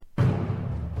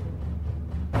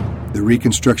The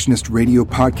Reconstructionist Radio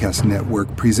Podcast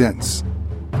Network presents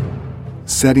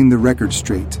Setting the Record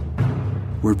Straight,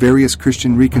 where various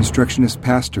Christian Reconstructionist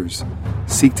pastors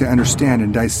seek to understand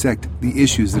and dissect the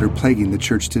issues that are plaguing the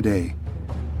church today,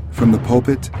 from the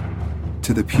pulpit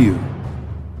to the pew.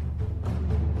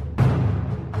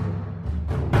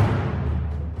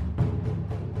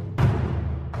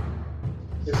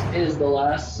 This is the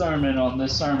last sermon on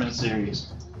this sermon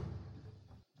series.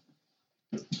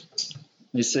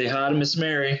 You say hi to Miss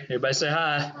Mary. Everybody say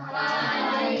hi.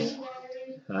 Hi.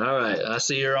 All right. I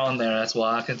see you're on there. That's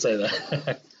why I can say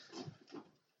that.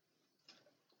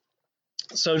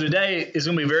 So today is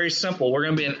going to be very simple. We're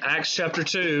going to be in Acts chapter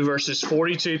 2, verses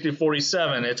 42 through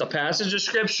 47. It's a passage of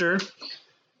Scripture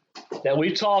that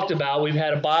we've talked about. We've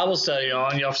had a Bible study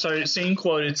on. Y'all started seeing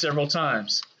quoted several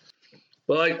times.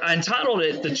 Well, I entitled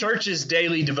it, The Church's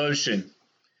Daily Devotion.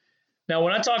 Now,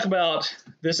 when I talk about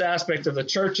this aspect of the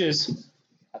church's,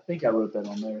 I think I wrote that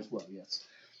on there as well, yes.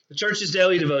 The church's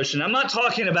daily devotion. I'm not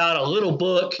talking about a little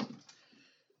book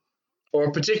or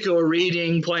a particular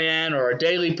reading plan or a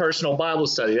daily personal Bible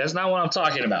study. That's not what I'm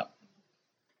talking about.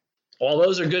 While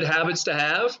those are good habits to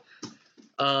have,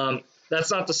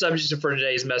 that's not the subject for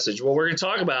today's message. What we're going to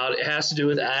talk about, it has to do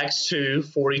with Acts 2,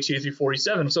 42 through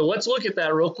 47. So let's look at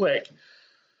that real quick.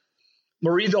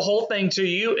 We'll read the whole thing to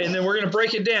you, and then we're going to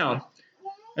break it down.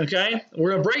 Okay?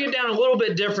 We're going to break it down a little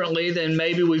bit differently than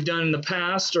maybe we've done in the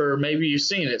past, or maybe you've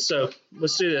seen it. So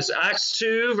let's do this. Acts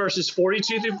 2, verses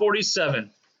 42 through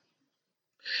 47.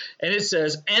 And it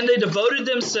says, "And they devoted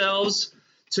themselves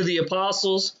to the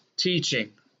apostles'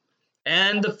 teaching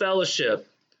and the fellowship,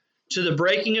 to the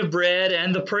breaking of bread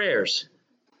and the prayers.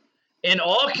 And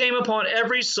all came upon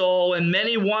every soul, and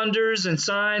many wonders and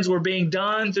signs were being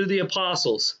done through the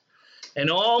apostles.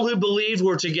 And all who believed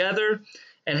were together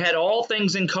and had all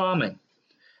things in common.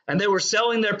 And they were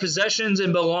selling their possessions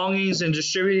and belongings and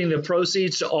distributing the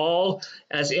proceeds to all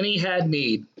as any had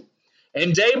need.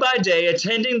 And day by day,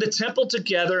 attending the temple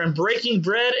together and breaking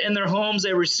bread in their homes,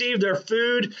 they received their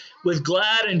food with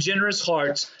glad and generous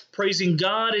hearts, praising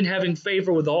God and having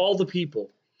favor with all the people.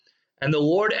 And the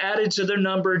Lord added to their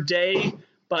number day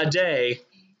by day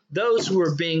those who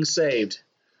were being saved."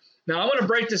 Now, I'm going to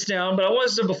break this down, but I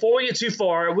want to, before we get too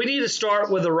far, we need to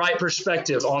start with the right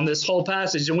perspective on this whole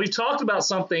passage. And we've talked about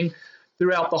something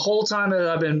throughout the whole time that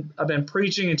I've been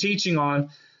preaching and teaching on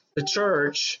the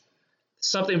church,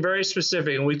 something very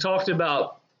specific. And we talked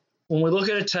about when we look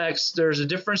at a text, there's a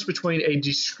difference between a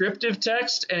descriptive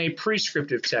text and a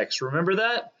prescriptive text. Remember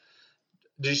that?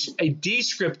 A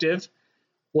descriptive,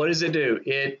 what does it do?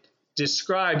 It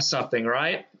describes something,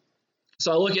 right?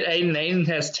 So I look at Aiden. Aiden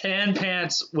has tan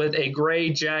pants with a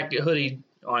gray jacket hoodie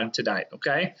on tonight,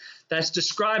 okay? That's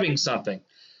describing something.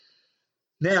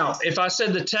 Now, if I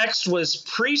said the text was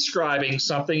prescribing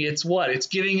something, it's what? It's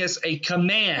giving us a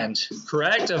command,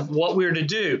 correct, of what we're to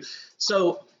do.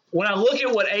 So when I look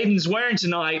at what Aiden's wearing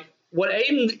tonight, what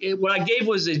I gave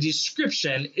was a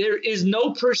description. There is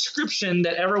no prescription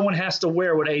that everyone has to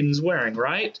wear what Aiden's wearing,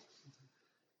 right?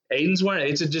 Aiden's wearing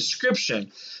it. It's a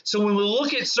description. So when we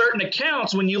look at certain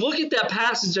accounts, when you look at that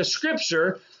passage of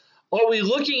Scripture, are we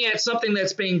looking at something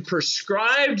that's being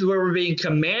prescribed, where we're being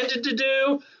commanded to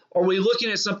do? Or are we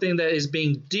looking at something that is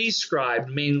being described?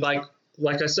 I mean, like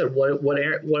I said, what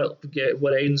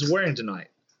Aiden's wearing tonight.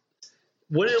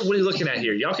 What are you looking at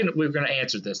here? We're going to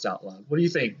answer this out loud. What do you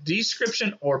think?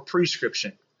 Description or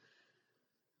prescription?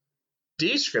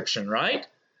 Description, right?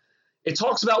 It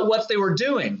talks about what they were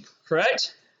doing,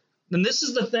 correct? And this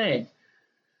is the thing.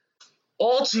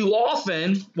 All too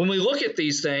often, when we look at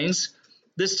these things,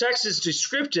 this text is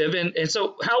descriptive, and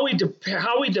so how we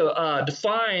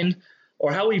define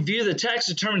or how we view the text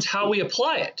determines how we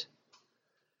apply it.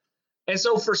 And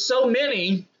so for so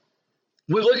many,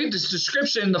 we look at this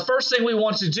description, the first thing we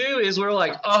want to do is we're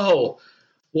like, oh,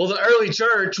 well, the early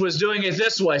church was doing it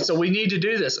this way, so we need to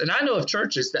do this. And I know of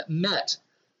churches that met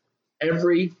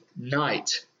every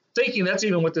night, thinking that's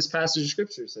even what this passage of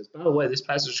Scripture says. By the way, this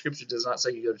passage of Scripture does not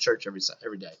say you go to church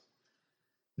every day.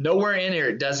 Nowhere in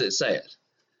here does it say it.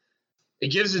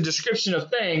 It gives a description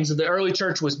of things that the early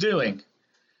church was doing.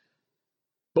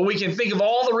 But we can think of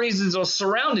all the reasons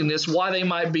surrounding this, why they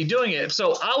might be doing it.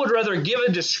 So I would rather give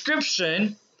a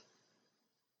description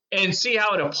and see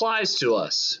how it applies to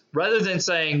us, rather than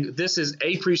saying this is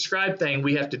a prescribed thing,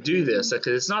 we have to do this,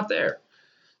 because it's not there.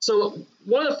 So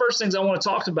one of the first things I want to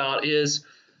talk about is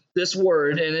this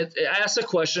word, and it asks a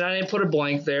question. I didn't put a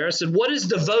blank there. I said, what is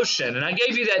devotion? And I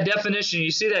gave you that definition.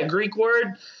 You see that Greek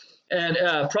word? And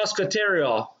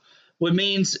proskoterio, which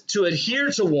means to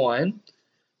adhere to one,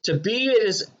 to be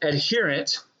his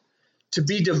adherent, to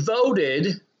be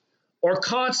devoted, or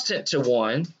constant to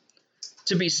one,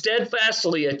 to be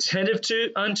steadfastly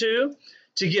attentive unto,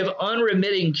 to give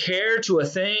unremitting care to a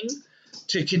thing,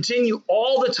 to continue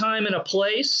all the time in a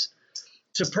place,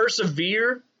 to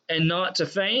persevere and not to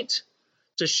faint,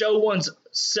 to show one's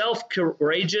self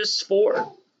courageous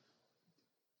for,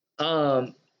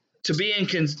 to be in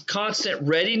constant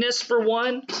readiness for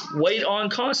one, wait on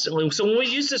constantly. So when we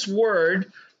use this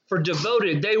word for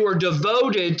devoted, they were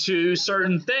devoted to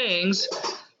certain things.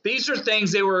 These are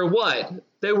things they were what?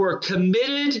 They were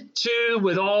committed to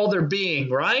with all their being,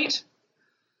 right?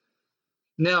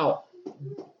 Now,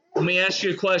 let me ask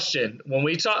you a question. When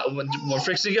we're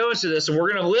fixing to go into this, and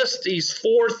we're going to list these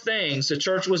 4 things the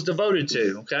church was devoted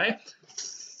to, okay?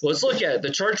 Let's look at it.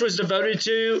 The church was devoted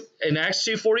to, in Acts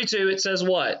 2:42, it says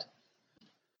what?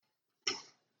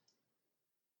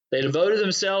 They devoted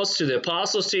themselves to the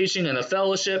apostles' teaching and the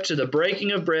fellowship, to the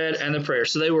breaking of bread and the prayer.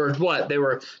 So they were what? They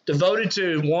were devoted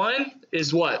to, one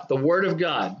is what? The Word of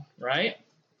God, right?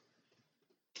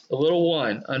 The little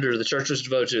one under the church was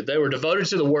devoted to. They were devoted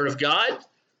to the Word of God.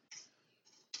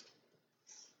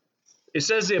 It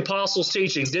says the apostles'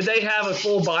 teaching. Did they have a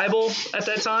full Bible at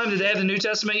that time? Did they have the New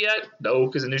Testament yet? No,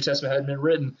 because the New Testament hadn't been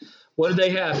written. What did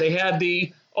they have? They had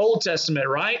the Old Testament,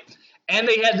 right? And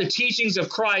they had the teachings of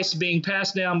Christ being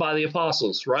passed down by the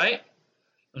apostles, right?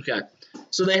 Okay.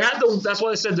 So they had that's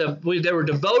why they said that they were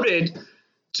devoted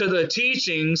to the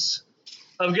teachings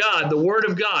of God, the Word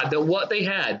of God, that what they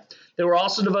had. They were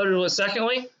also devoted to what,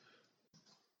 secondly?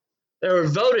 They were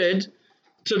devoted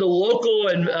to the local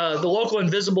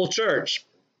and visible church.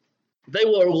 They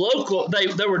were local.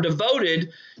 They were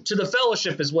devoted to the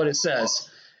fellowship, is what it says.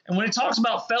 And when it talks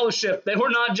about fellowship, they were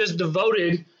not just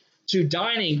devoted to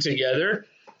dining together.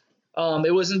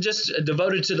 It wasn't just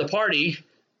devoted to the party.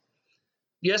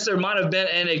 Yes, there might have been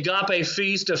an agape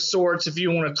feast of sorts, if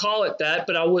you want to call it that.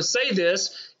 But I will say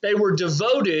this: they were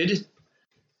devoted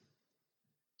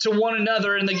to one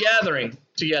another in the gathering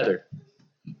together.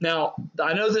 Now,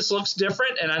 I know this looks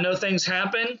different, and I know things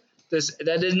happen.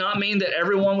 That did not mean that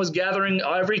everyone was gathering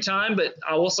every time, but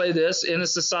I will say this, in a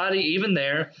society, even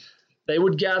there, they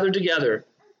would gather together.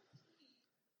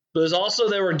 But also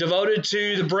they were devoted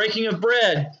to the breaking of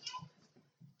bread.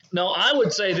 Now, I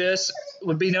would say this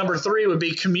would be number 3, would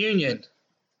be communion.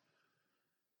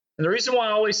 And the reason why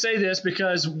I always say this,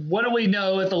 because what do we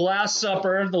know at the Last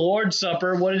Supper, the Lord's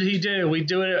Supper, what did he do? We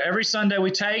do it every Sunday.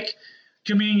 We take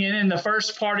communion, and the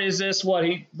first part is this: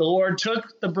 the Lord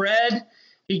took the bread,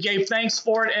 he gave thanks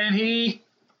for it, and he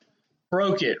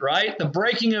broke it, right? The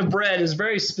breaking of bread is a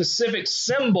very specific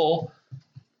symbol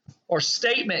or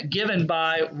statement given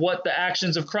by what the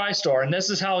actions of Christ are, and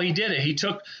this is how he did it. He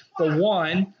took the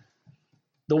one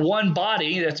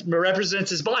body that represents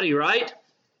his body, right?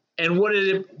 And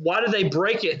why did they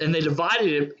break it? And they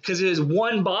divided it because his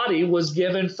one body was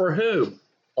given for whom?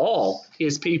 All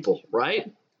his people,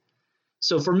 right?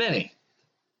 So for many.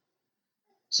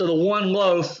 So the one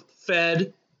loaf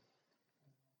fed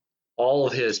all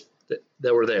of his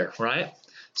that were there, right?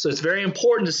 So it's very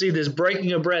important to see this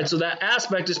breaking of bread. So that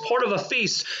aspect is part of a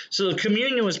feast. So the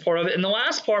communion was part of it. And the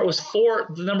last part was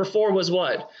number 4 was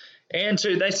what? And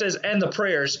the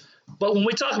prayers. But when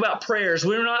we talk about prayers,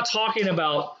 we're not talking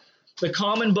about the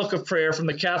common book of prayer from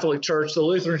the Catholic Church, the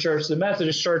Lutheran Church, the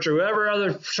Methodist Church, or whoever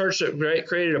other church that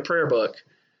created a prayer book.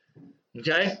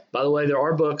 Okay? By the way, there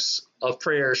are books of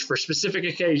prayers for specific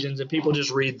occasions, and people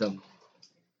just read them.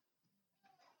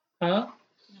 Huh?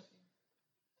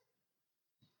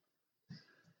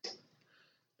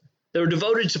 They were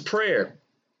devoted to prayer.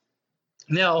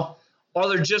 Now, is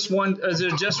there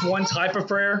just one type of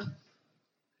prayer?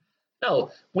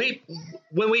 No.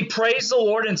 When we praise the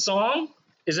Lord in song,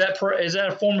 is that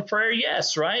a form of prayer?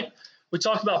 Yes, right? We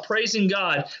talk about praising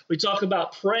God. We talk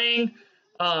about praying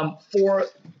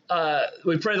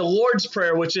we pray the Lord's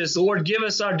Prayer, which is, the Lord, give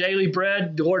us our daily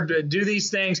bread. The Lord, do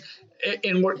these things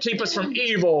and keep us from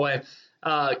evil, and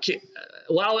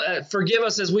forgive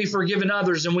us as we've forgiven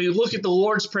others. And we look at the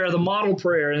Lord's Prayer, the model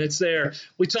prayer, and it's there.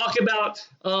 We talk about,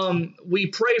 we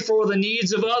pray for the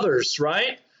needs of others,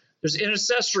 right? There's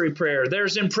intercessory prayer.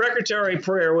 There's imprecatory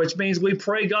prayer, which means we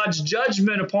pray God's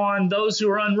judgment upon those who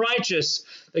are unrighteous,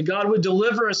 that God would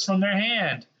deliver us from their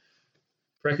hand.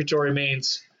 Imprecatory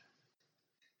means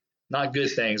not good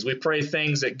things. We pray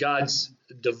things that God's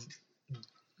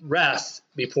wrath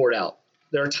be poured out.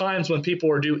 There are times when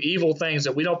people do evil things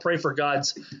that we don't pray for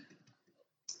God's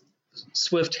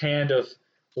swift hand of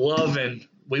love, and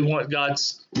we want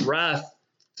God's wrath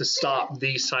to stop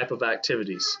these type of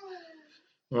activities.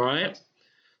 All right?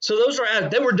 So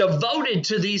they were devoted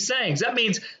to these things. That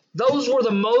means those were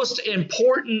the most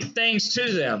important things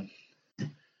to them.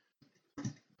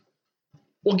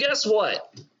 Well, guess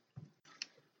what?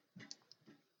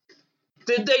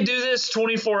 Did they do this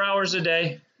 24 hours a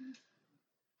day?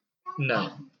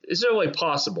 No. It's no way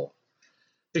possible.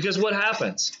 Because what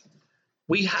happens?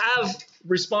 We have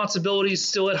responsibilities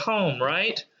still at home,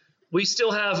 right? We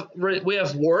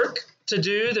have work to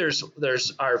do.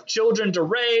 There's our children to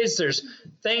raise. There's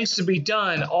things to be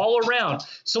done all around.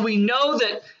 So we know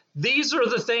that these are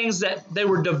the things that they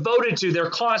were devoted to. They're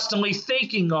constantly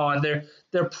thinking on.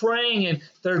 They're praying and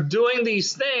they're doing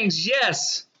these things.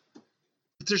 Yes.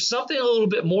 But there's something a little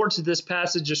bit more to this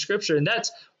passage of scripture, and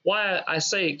that's why I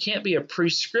say it can't be a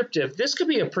prescriptive. This could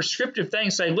be a prescriptive thing.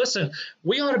 Say, listen,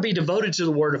 we ought to be devoted to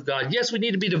the Word of God. Yes, we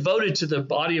need to be devoted to the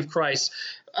body of Christ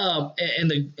and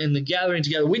the gathering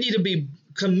together. We need to be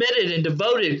committed and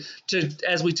devoted to,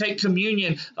 as we take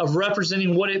communion, of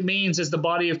representing what it means as the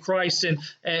body of Christ and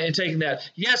taking that.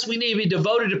 Yes, we need to be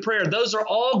devoted to prayer. Those are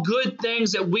all good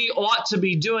things that we ought to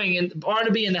be doing and ought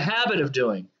to be in the habit of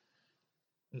doing.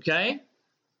 Okay?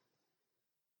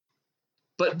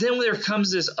 But then there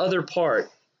comes this other part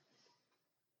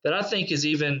that I think is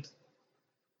even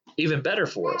better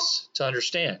for us to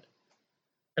understand.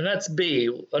 And that's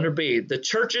under B, the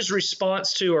church's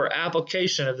response to or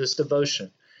application of this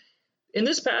devotion. In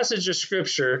this passage of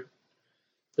Scripture,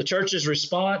 the church's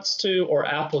response to or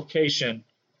application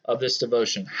of this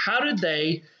devotion. How did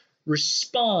they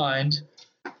respond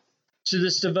to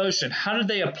this devotion? How did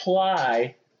they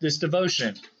apply this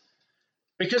devotion?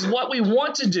 Because what we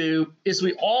want to do is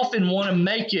we often want to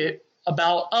make it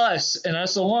about us and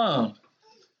us alone,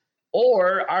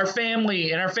 or our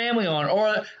family and our family on,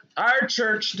 or our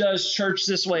church does church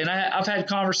this way. And I've had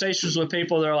conversations with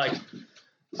people that are like,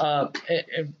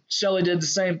 and Shelley did the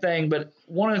same thing. But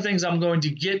one of the things I'm going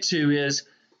to get to is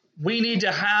we need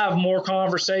to have more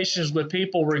conversations with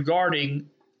people regarding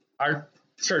our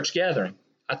church gathering.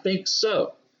 I think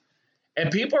so. And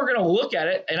people are going to look at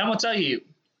it, and I'm going to tell you,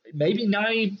 maybe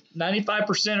 95%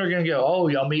 are going to go, oh,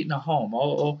 y'all meet in a home.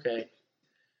 Oh, okay.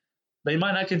 They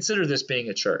might not consider this being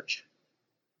a church.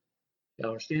 You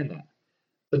understand that?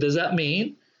 But does that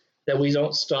mean that we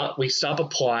stop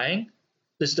applying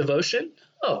this devotion?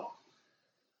 No.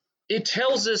 It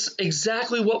tells us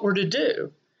exactly what we're to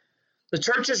do. The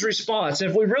church's response,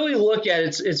 and if we really look at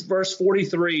it, it's verse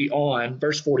 43 on,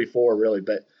 verse 44 really,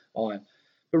 but on.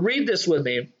 But read this with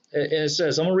me. And it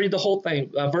says, I'm going to read the whole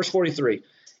thing, verse 43.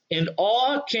 And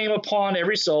awe came upon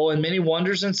every soul, and many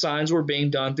wonders and signs were being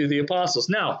done through the apostles.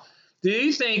 Now, do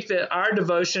you think that our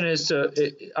devotion is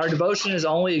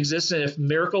only existent if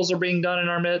miracles are being done in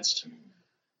our midst?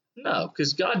 No,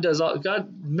 because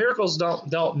miracles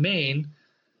don't mean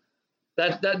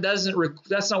that doesn't.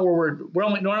 That's not where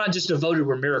we're not just devoted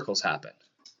where miracles happen.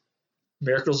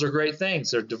 Miracles are great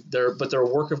things. They're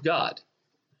a work of God.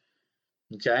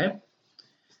 Okay,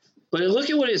 but look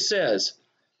at what it says.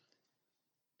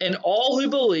 And all who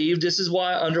believed, this is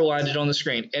why I underlined it on the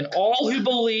screen, and all who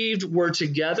believed were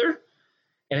together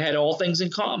and had all things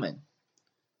in common.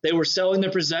 They were selling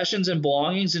their possessions and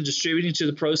belongings and distributing to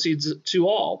the proceeds to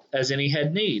all, as any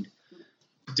had need.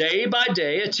 Day by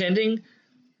day, attending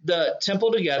the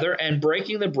temple together and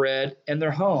breaking the bread in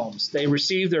their homes, they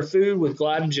received their food with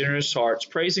glad and generous hearts,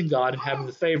 praising God and having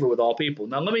the favor with all people.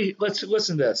 Now, let's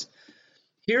listen to this.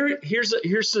 Here's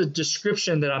the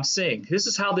description that I'm seeing. This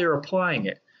is how they're applying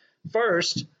it.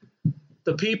 First,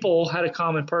 the people had a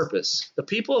common purpose. The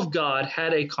people of God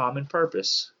had a common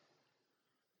purpose.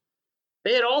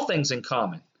 They had all things in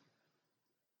common.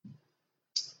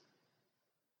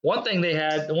 One of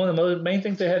the main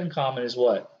things they had in common is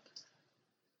what?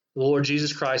 The Lord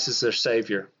Jesus Christ is their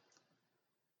Savior.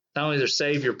 Not only their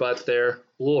Savior, but their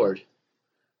Lord.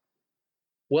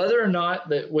 Whether or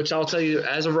not, which I'll tell you,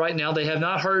 as of right now, they have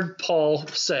not heard Paul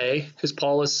say, because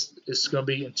Paul is going to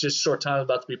be in just a short time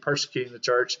about to be persecuting the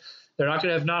church. They're not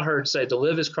going to have not heard say, to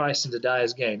live is Christ and to die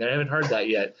is gain. They haven't heard that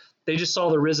yet. They just saw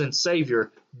the risen Savior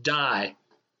die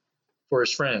for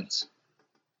his friends,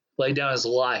 lay down his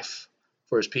life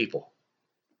for his people.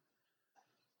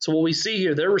 So what we see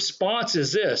here, their response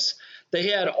is this.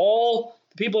 The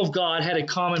people of God had a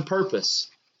common purpose.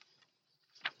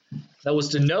 That was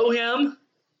to know him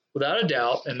without a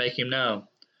doubt and make him known.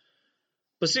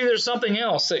 But see, there's something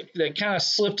else that kind of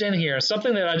slipped in here,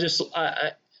 something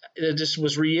that that just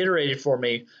was reiterated for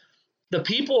me. The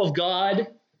people of God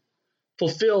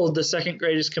fulfilled the second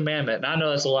greatest commandment. And I know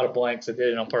that's a lot of blanks. I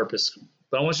did it on purpose.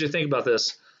 But I want you to think about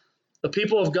this. The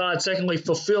people of God, secondly,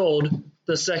 fulfilled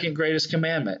the second greatest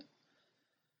commandment.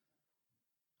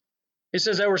 It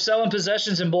says they were selling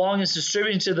possessions and belongings,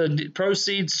 distributing to the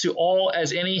proceeds to all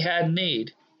as any had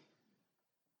need.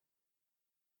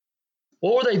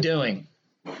 What were they doing?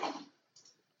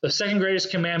 The second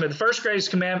greatest commandment, the first greatest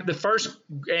commandment, the first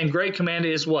and great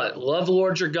commandment is what? Love the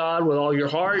Lord your God with all your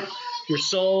heart, your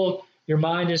soul, your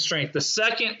mind, and strength. The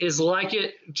second is like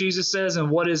it, Jesus says,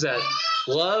 and what is that?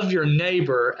 Love your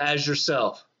neighbor as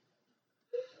yourself.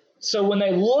 So when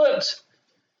they looked,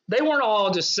 they weren't all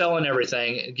just selling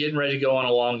everything and getting ready to go on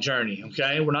a long journey,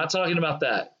 okay? We're not talking about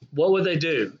that. What would they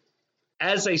do?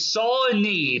 As they saw a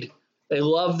need, they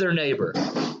loved their neighbor.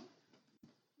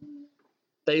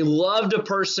 They loved a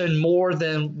person more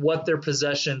than what their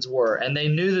possessions were, and they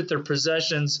knew that their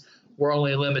possessions were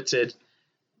only limited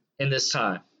in this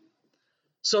time.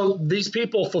 So these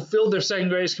people fulfilled their second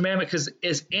greatest commandment because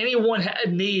as anyone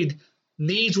had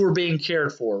needs were being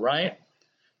cared for, right?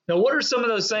 Now, what are some of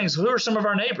those things? Who are some of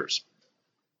our neighbors?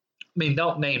 I mean,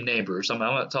 don't name neighbors. I'm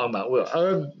not talking about, well,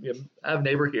 I have a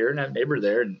neighbor here and I have a neighbor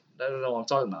there, and I don't know what I'm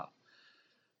talking about.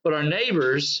 But our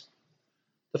neighbors,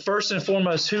 the first and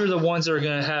foremost, who are the ones that are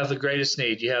going to have the greatest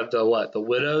need? You have the what? The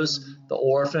widows, the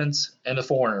orphans, and the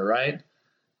foreigner, right?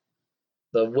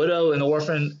 The widow and the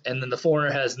orphan, and then the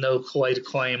foreigner has no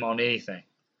claim on anything,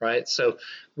 right? So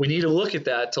we need to look at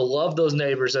that to love those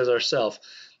neighbors as ourselves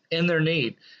in their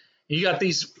need. You got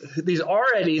these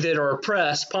already that are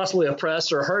oppressed, possibly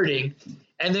oppressed or hurting,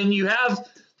 and then you have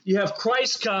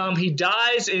Christ come. He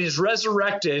dies and is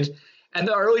resurrected. And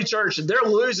the early church, they're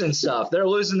losing stuff. They're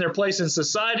losing their place in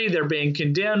society. They're being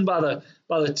condemned by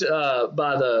all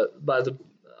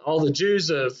the Jews,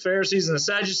 the Pharisees, and the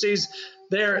Sadducees.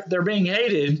 They're being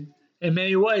hated in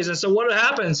many ways. And so what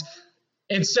happens?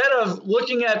 Instead of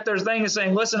looking at their thing and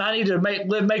saying, "Listen, I need to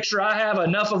make sure I have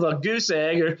enough of a goose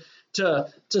egg or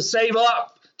to save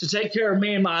up to take care of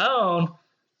me and my own,"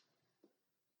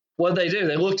 what did they do?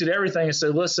 They looked at everything and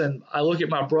said, "Listen, I look at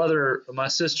my brother or my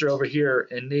sister over here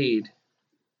in need,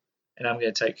 and I'm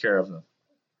going to take care of them."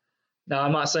 Now,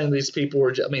 I'm not saying these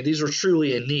people these were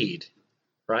truly in need,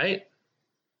 right?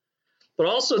 But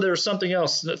also there was something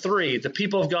else. 3, the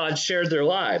people of God shared their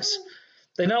lives.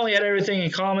 They not only had everything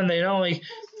in common, they not only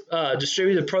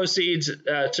distributed proceeds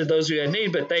to those who had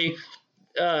need, but they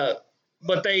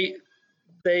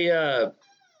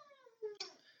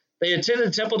attended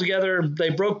the temple together. They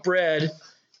broke bread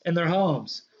in their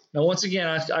homes. Now, once again,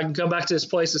 I can come back to this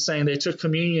place of saying they took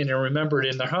communion and remembered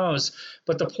in their homes.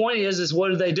 But the point is what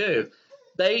did they do?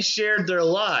 They shared their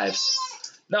lives.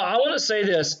 Now, I want to say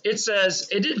this. It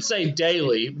didn't say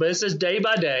daily, but it says day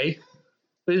by day,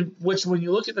 which when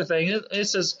you look at the thing, it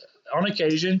says on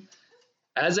occasion,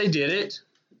 as they did it,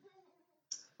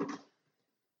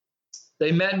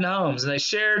 they met in homes and they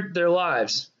shared their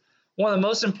lives. One of the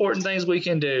most important things we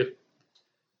can do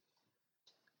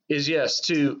is, yes,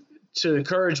 to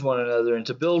encourage one another and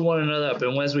to build one another up.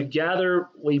 And as we gather,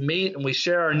 we meet and we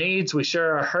share our needs, we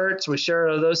share our hurts, we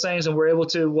share those things, and we're able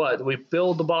to what? We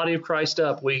build the body of Christ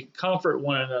up. We comfort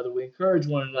one another. We encourage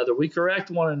one another. We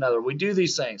correct one another. We do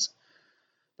these things.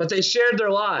 But they shared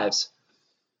their lives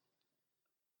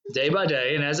day by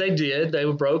day, and as they did, they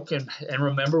broke and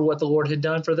remember what the Lord had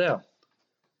done for them.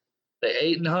 They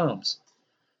ate in homes.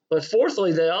 But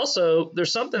fourthly, there's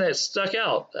something that stuck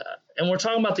out, and we're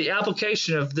talking about the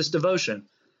application of this devotion.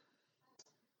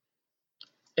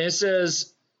 And it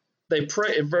says, they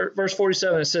pray, verse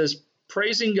 47, it says,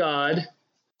 praising God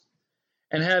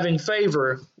and having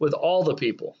favor with all the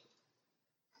people.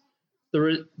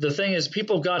 The thing is,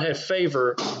 people of God have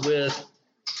favor with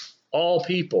all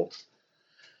people.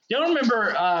 Y'all remember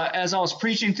as I was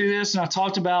preaching through this, and I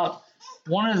talked about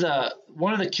one of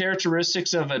the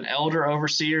characteristics of an elder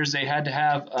overseer is they had to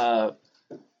have a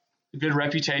good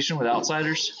reputation with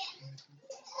outsiders.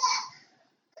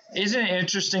 Isn't it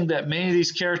interesting that many of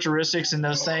these characteristics and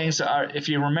those things are, if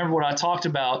you remember what I talked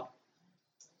about,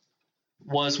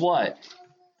 was what?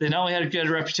 They not only had a good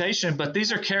reputation, but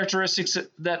these are characteristics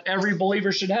that every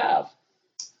believer should have.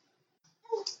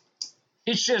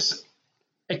 It's just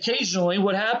occasionally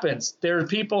what happens. There are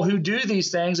people who do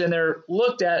these things and they're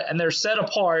looked at and they're set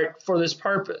apart for this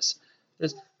purpose.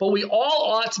 But we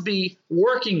all ought to be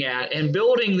working at and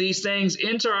building these things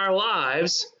into our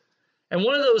lives. And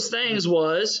one of those things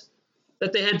was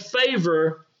that they had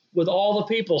favor with all the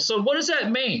people. So what does that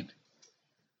mean?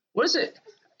 What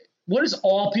does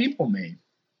all people mean?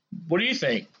 What do you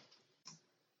think?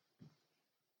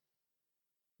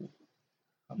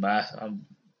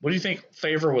 What do you think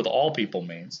favor with all people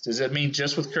means? Does it mean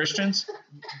just with Christians?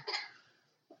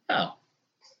 No.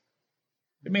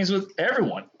 It means with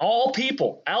everyone, all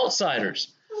people,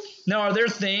 outsiders. Now, are there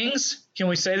things, can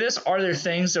we say this? Are there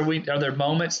things are there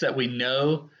moments that we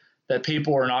know that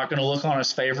people are not going to look on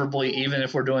us favorably even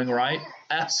if we're doing right?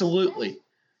 Absolutely.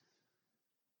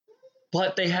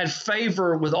 But they had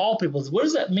favor with all people. What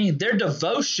does that mean? Their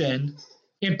devotion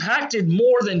impacted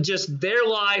more than just their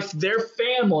life, their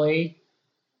family,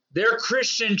 their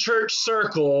Christian church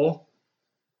circle.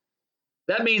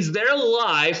 That means their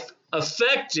life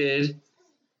affected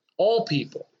all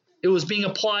people. It was being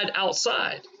applied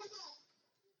outside.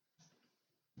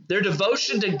 Their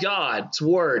devotion to God's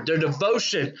word, their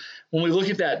devotion, when we look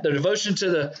at that, their devotion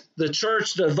to the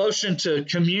church, devotion to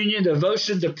communion,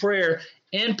 devotion to prayer,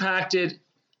 impacted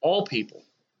all people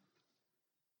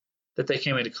that they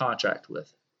came into contact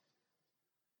with.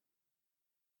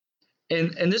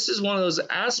 And this is one of those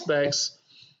aspects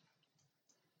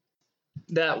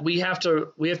that we have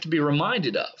to be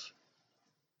reminded of.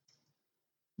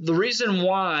 The reason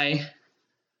why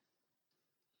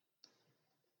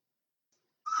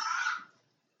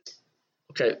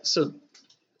so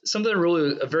something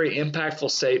really a very impactful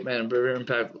statement, very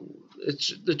impactful.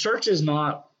 The church is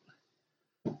not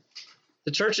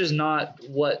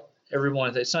what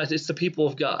everyone thinks. It's the people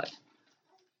of God.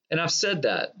 And I've said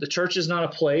that. The church is not a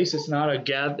place, it's not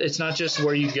it's not just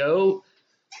where you go,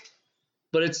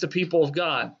 but it's the people of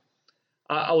God.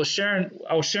 I was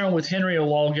sharing with Henry a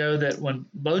while ago that when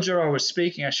Bojar was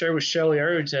speaking, I shared with Shelley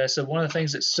earlier today. I said one of the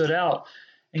things that stood out,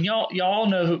 and y'all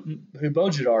know who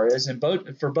Bojar is, and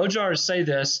for Bojar to say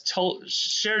this,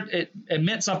 it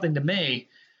meant something to me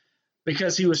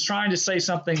because he was trying to say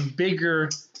something bigger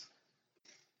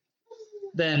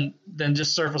than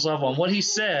just surface level. And what he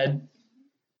said,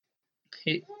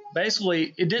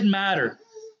 basically, it didn't matter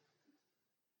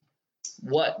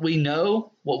what we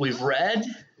know, what we've read.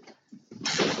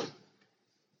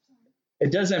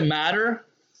 It doesn't matter.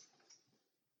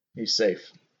 He's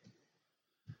safe.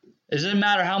 It doesn't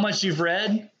matter how much you've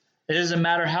read. It doesn't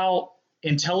matter how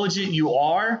intelligent you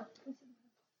are.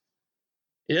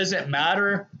 It doesn't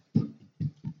matter.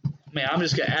 Man, I'm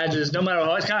just going to add to this. No matter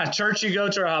what kind of church you go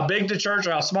to or how big the church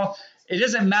or how small, it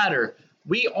doesn't matter.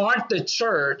 We aren't the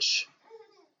church.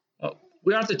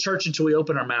 We aren't the church until we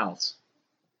open our mouths.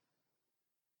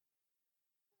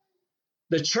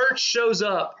 The church shows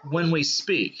up when we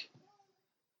speak.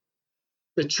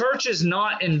 The church is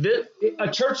not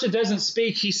a church that doesn't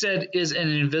speak, he said, is an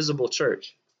invisible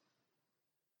church.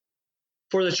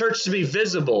 For the church to be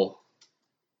visible,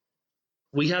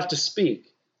 we have to speak.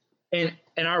 And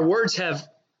our words have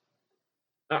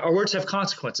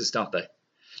consequences, don't they?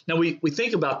 Now we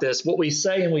think about this, what we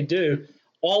say and we do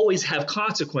always have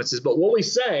consequences, but what we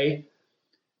say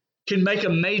can make a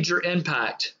major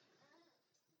impact.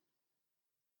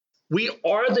 We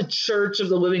are the church of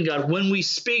the living God when we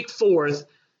speak forth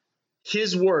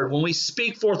his word, when we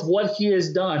speak forth what he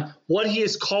has done, what he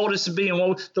has called us to be.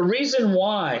 And the reason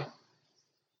why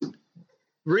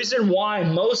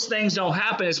most things don't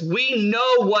happen is we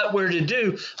know what we're to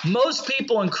do. Most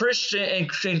people in Christian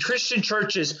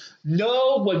churches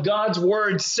know what God's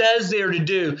word says they're to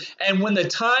do. And when the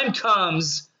time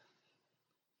comes,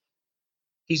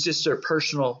 he's just their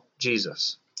personal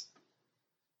Jesus.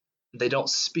 They don't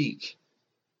speak.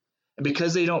 And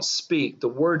because they don't speak, the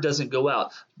word doesn't go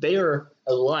out. They are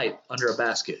a light under a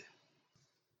basket.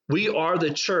 We are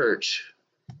the church.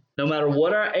 No matter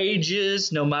what our age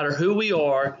is, no matter who we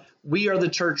are the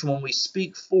church when we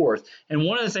speak forth. And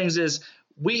one of the things is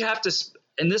we have to,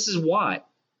 and this is why,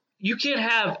 you can't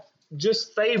have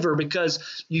just favor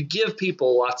because you give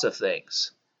people lots of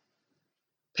things.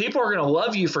 People are going to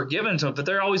love you for giving to them, but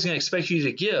they're always going to expect you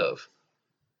to give.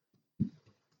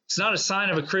 It's not a sign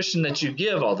of a Christian that you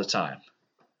give all the time.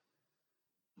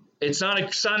 It's not a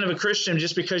sign of a Christian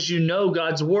just because you know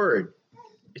God's word.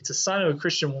 It's a sign of a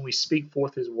Christian when we speak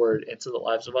forth his word into the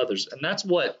lives of others. And that's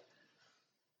what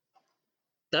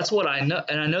I know.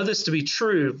 And I know this to be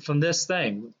true from this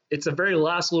thing. It's a very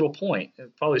last little point.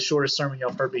 It's probably the shortest sermon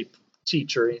y'all heard me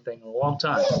teach or anything in a long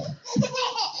time.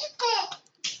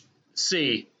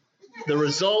 C, the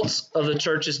results of the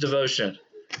church's devotion.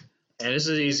 And this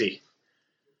is easy.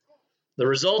 The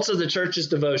results of the church's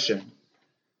devotion.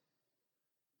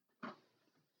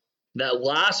 That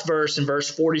last verse in verse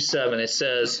 47, it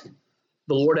says,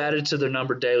 the Lord added to their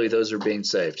number daily those who are being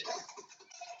saved.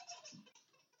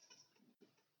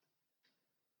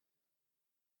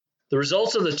 The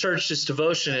results of the church's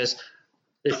devotion is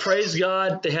they praise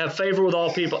God, they have favor with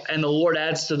all people, and the Lord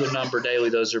adds to their number daily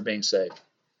those who are being saved.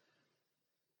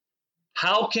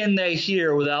 How can they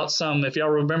hear without if y'all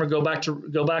remember, go back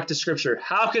to Scripture.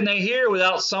 How can they hear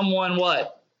without someone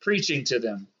what? Preaching to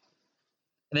them.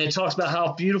 And then it talks about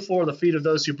how beautiful are the feet of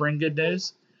those who bring good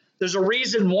news. There's a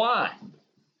reason why.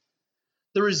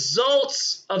 The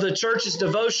results of the church's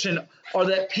devotion are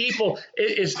that people,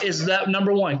 is that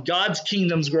number one, God's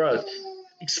kingdom's growth,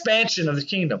 expansion of the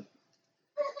kingdom.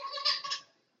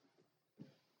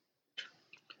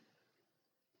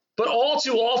 But all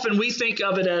too often we think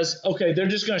of it as, okay, they're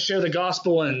just going to share the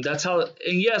gospel, and that's how,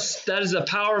 and yes, that is the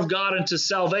power of God unto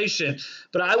salvation.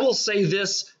 But I will say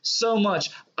this so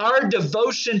much. Our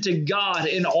devotion to God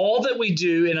in all that we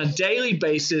do in a daily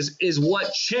basis is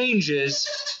what changes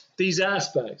these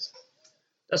aspects.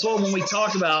 That's why when we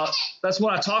talk about, that's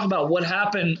when I talk about what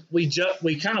happened, we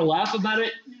kind of laugh about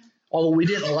it, although we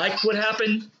didn't like what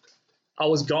happened. I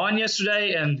was gone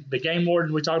yesterday, and the game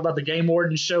warden, we talked about the game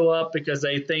wardens show up because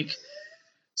they think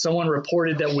someone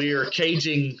reported that we are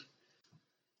caging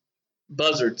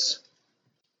buzzards.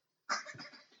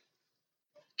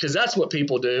 Because that's what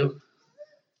people do.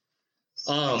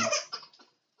 The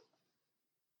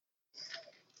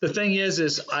thing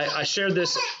is I shared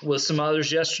this with some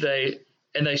others yesterday,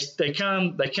 and they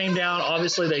came down.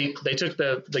 Obviously, they took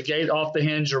the gate off the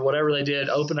hinge or whatever they did,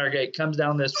 opened our gate, comes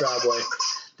down this driveway.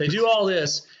 They do all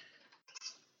this.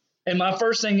 And my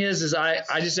first thing is I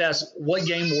just asked, what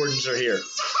game wardens are here?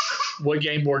 What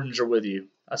game wardens are with you?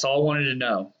 That's all I wanted to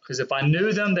know. Because if I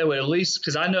knew them, they would at least,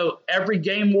 because I know every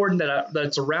game warden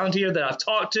that's around here that I've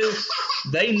talked to,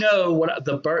 they know what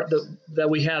that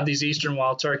we have these eastern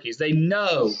wild turkeys. They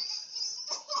know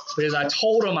because I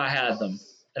told them I had them,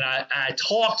 and I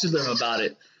talked to them about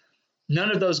it.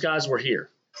 None of those guys were here.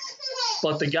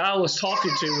 But the guy I was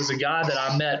talking to was a guy that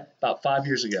I met about 5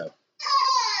 years ago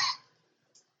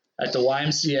at the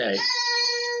YMCA.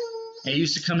 And he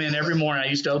used to come in every morning. I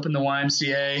used to open the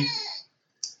YMCA,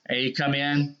 and he'd come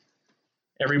in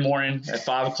every morning at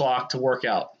 5 o'clock to work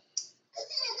out.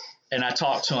 And I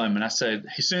talked to him, and I said,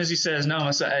 as soon as he says no,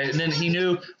 I said, and then he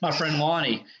knew my friend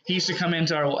Lonnie. He used to come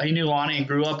into he knew Lonnie and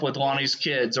grew up with Lonnie's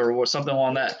kids or something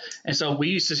along that. And so he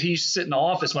used to sit in the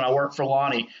office when I worked for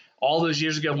Lonnie all those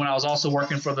years ago when I was also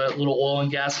working for the little oil and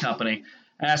gas company.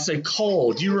 And I said,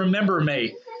 Cole, do you remember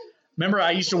me? Remember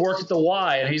I used to work at the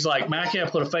Y? And he's like, man, I can't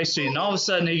put a face to you. And all of a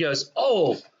sudden he goes,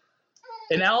 oh,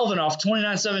 in Alvin off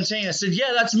 2917. I said,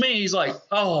 yeah, that's me. He's like,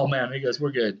 oh, man. He goes,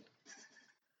 we're good.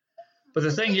 But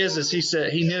the thing is he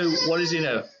said he knew, what does he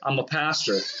know? I'm a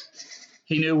pastor.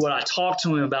 He knew what I talked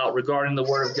to him about regarding the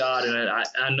Word of God. And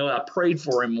I know I prayed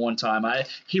for him one time.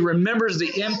 He remembers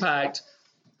the impact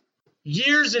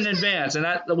years in advance. And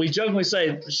we jokingly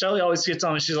say, Shelly always gets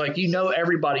on and she's like, you know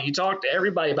everybody. You talk to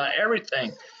everybody about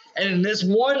everything. And in this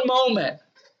one moment,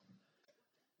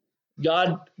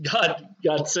 God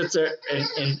sits there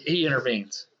and he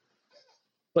intervenes.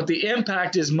 But the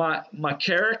impact is my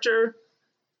character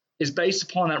is based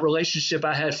upon that relationship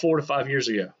I had 4 to 5 years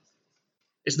ago.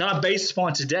 It's not based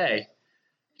upon today.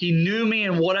 He knew me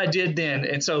and what I did then,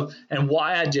 and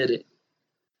why I did it.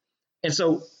 And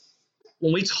so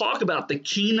when we talk about the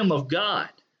kingdom of God,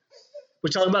 we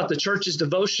talk about the church's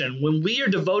devotion. When we are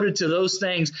devoted to those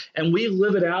things and we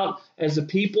live it out as the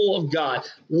people of God,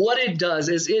 what it does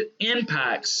is it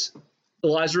impacts the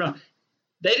lives around.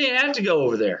 They didn't have to go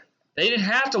over there. They didn't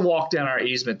have to walk down our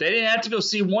easement. They didn't have to go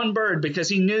see one bird because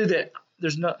he knew that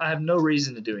I have no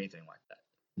reason to do anything like that.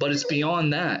 But it's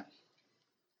beyond that.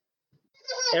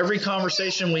 Every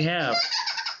conversation we have,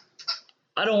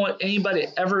 I don't want anybody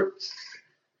ever.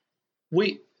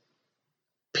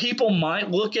 People might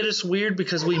look at us weird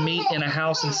because we meet in a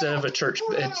house instead of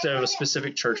a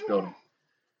specific church building.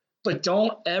 But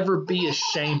don't ever be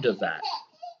ashamed of that.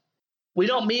 We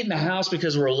don't meet in the house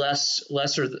because we're a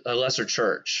lesser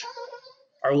church,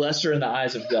 or lesser in the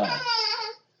eyes of God.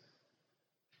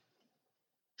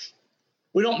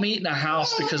 We don't meet in a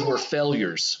house because we're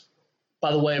failures.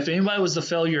 By the way, if anybody was the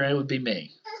failure, it would be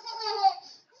me.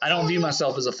 I don't view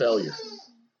myself as a failure.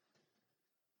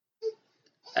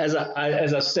 As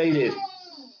I stated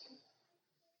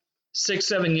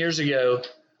 6-7 years ago,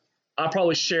 I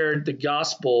probably shared the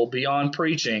gospel beyond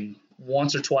preaching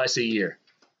once or twice a year,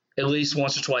 at least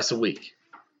once or twice a week.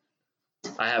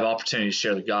 I have opportunity to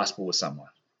share the gospel with someone.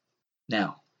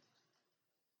 Now,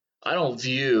 I don't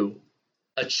view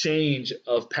a change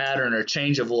of pattern or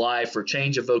change of life or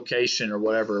change of vocation or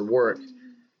whatever work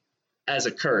as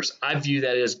a curse. I view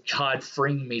that as God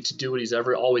freeing me to do what he's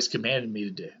always commanded me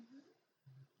to do.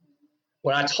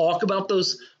 When I talk about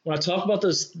those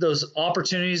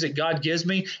opportunities that God gives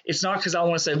me, it's not because I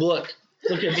want to say, look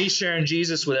at me sharing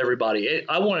Jesus with everybody.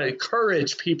 I want to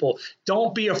encourage people.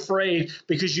 Don't be afraid,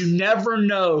 because you never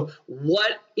know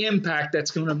what impact that's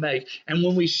going to make. And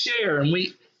when we share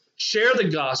the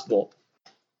gospel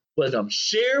with them,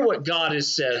 share what God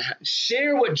has said,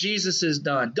 share what Jesus has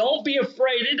done. Don't be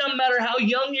afraid. It doesn't matter how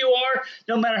young you are,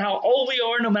 no matter how old we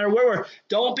are, no matter where we're.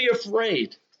 Don't be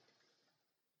afraid.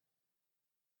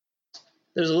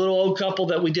 There's a little old couple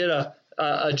that we did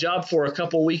a job for a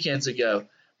couple weekends ago.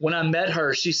 when I met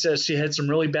her, she says she had some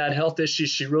really bad health issues.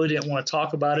 She really didn't want to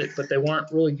talk about it, but they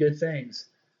weren't really good things.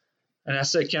 And I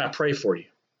said, can I pray for you?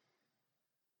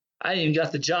 I ain't even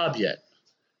got the job yet.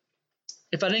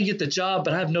 If I didn't get the job,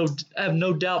 but I have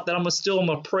no doubt that I'm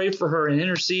gonna pray for her and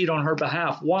intercede on her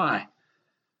behalf. Why?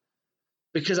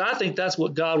 Because I think that's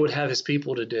what God would have his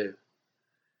people to do.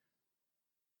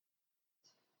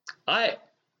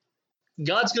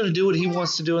 God's going to do what he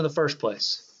wants to do in the first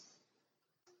place.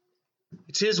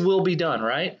 It's his will be done,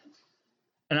 right?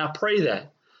 And I pray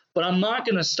that. But I'm not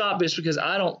going to stop this because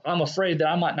I'm afraid that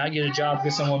I might not get a job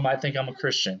because someone might think I'm a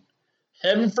Christian.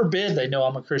 Heaven forbid they know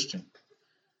I'm a Christian.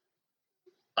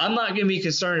 I'm not going to be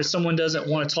concerned if someone doesn't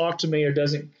want to talk to me or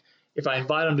if I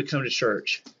invite them to come to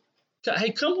church.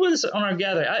 Hey, come with us on our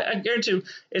gathering. I guarantee you,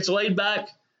 it's laid back.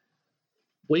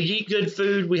 We eat good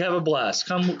food. We have a blast.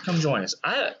 Come join us.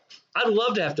 I'd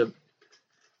love to have to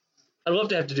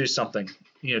do something,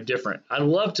 different. I'd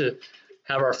love to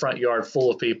have our front yard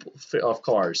full of people, of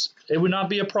cars. It would not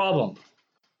be a problem.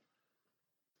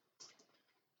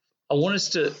 I want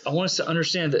us to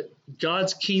understand that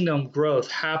God's kingdom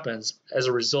growth happens as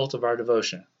a result of our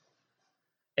devotion.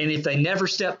 And if they never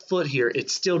step foot here, it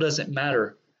still doesn't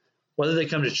matter whether they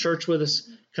come to church with us,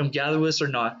 come gather with us or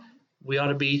not. We ought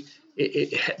to be.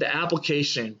 The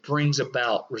application brings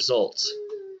about results.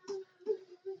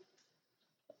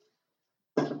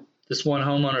 This one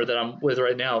homeowner that I'm with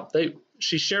right now,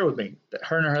 she shared with me that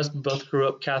her and her husband both grew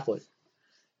up Catholic,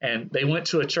 and they went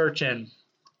to a church in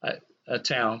a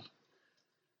town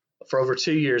for over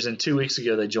 2 years, and 2 weeks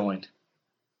ago they joined.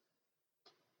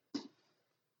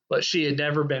 But she had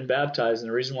never been baptized, and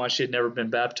the reason why she had never been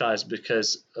baptized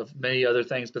because of many other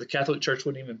things, but the Catholic Church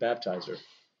wouldn't even baptize her.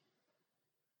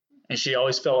 And she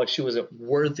always felt like she wasn't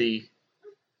worthy.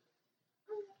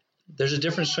 There's a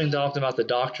difference between talking about the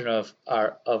doctrine of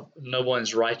no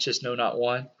one's righteous, no, not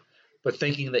one, but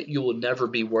thinking that you will never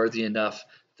be worthy enough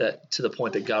that to the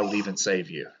point that God would even save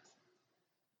you.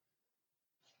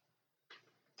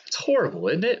 It's horrible,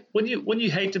 isn't it? When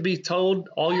you hate to be told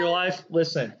all your life,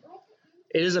 listen,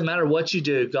 it doesn't matter what you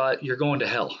do, God, you're going to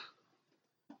hell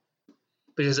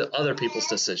because of other people's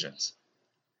decisions.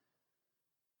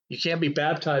 You can't be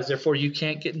baptized, therefore you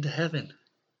can't get into heaven.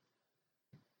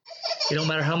 It don't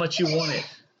matter how much you want it.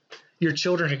 Your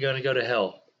children are going to go to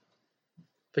hell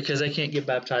because they can't get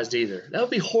baptized either. That would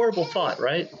be a horrible thought,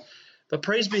 right? But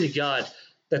praise be to God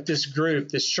that this group,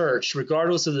 this church,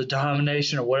 regardless of the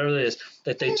denomination or whatever it is,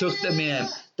 that they took them in,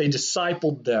 they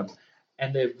discipled them,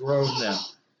 and they've grown them.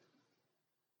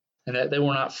 And that they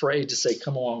were not afraid to say,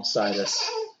 come alongside us.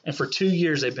 And for 2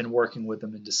 years, they've been working with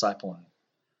them and discipling them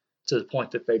to the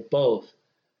point that they both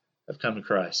have come to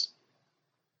Christ.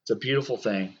 It's a beautiful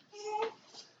thing.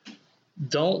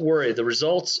 Don't worry. The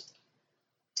results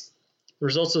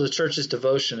of the church's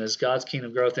devotion is God's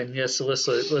kingdom growth. And yes, let's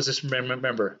just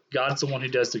remember, God's the one who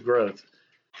does the growth,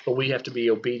 but we have to be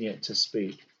obedient to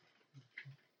speak.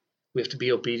 We have to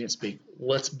be obedient to speak.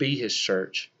 Let's be his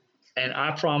church. And I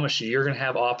promise you're going to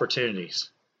have opportunities.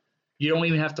 You don't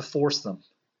even have to force them.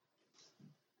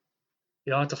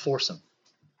 You don't have to force them.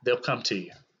 They'll come to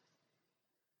you.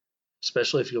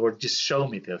 Especially if you'll just show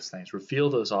me those things. Reveal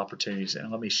those opportunities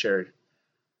and let me share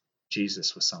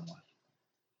Jesus with someone.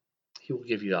 He will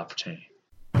give you the opportunity.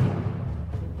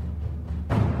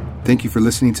 Thank you for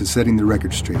listening to Setting the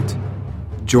Record Straight.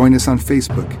 Join us on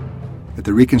Facebook at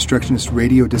the Reconstructionist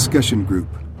Radio Discussion Group.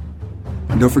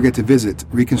 And don't forget to visit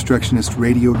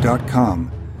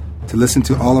ReconstructionistRadio.com to listen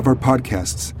to all of our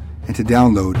podcasts and to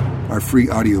download our free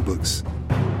audiobooks.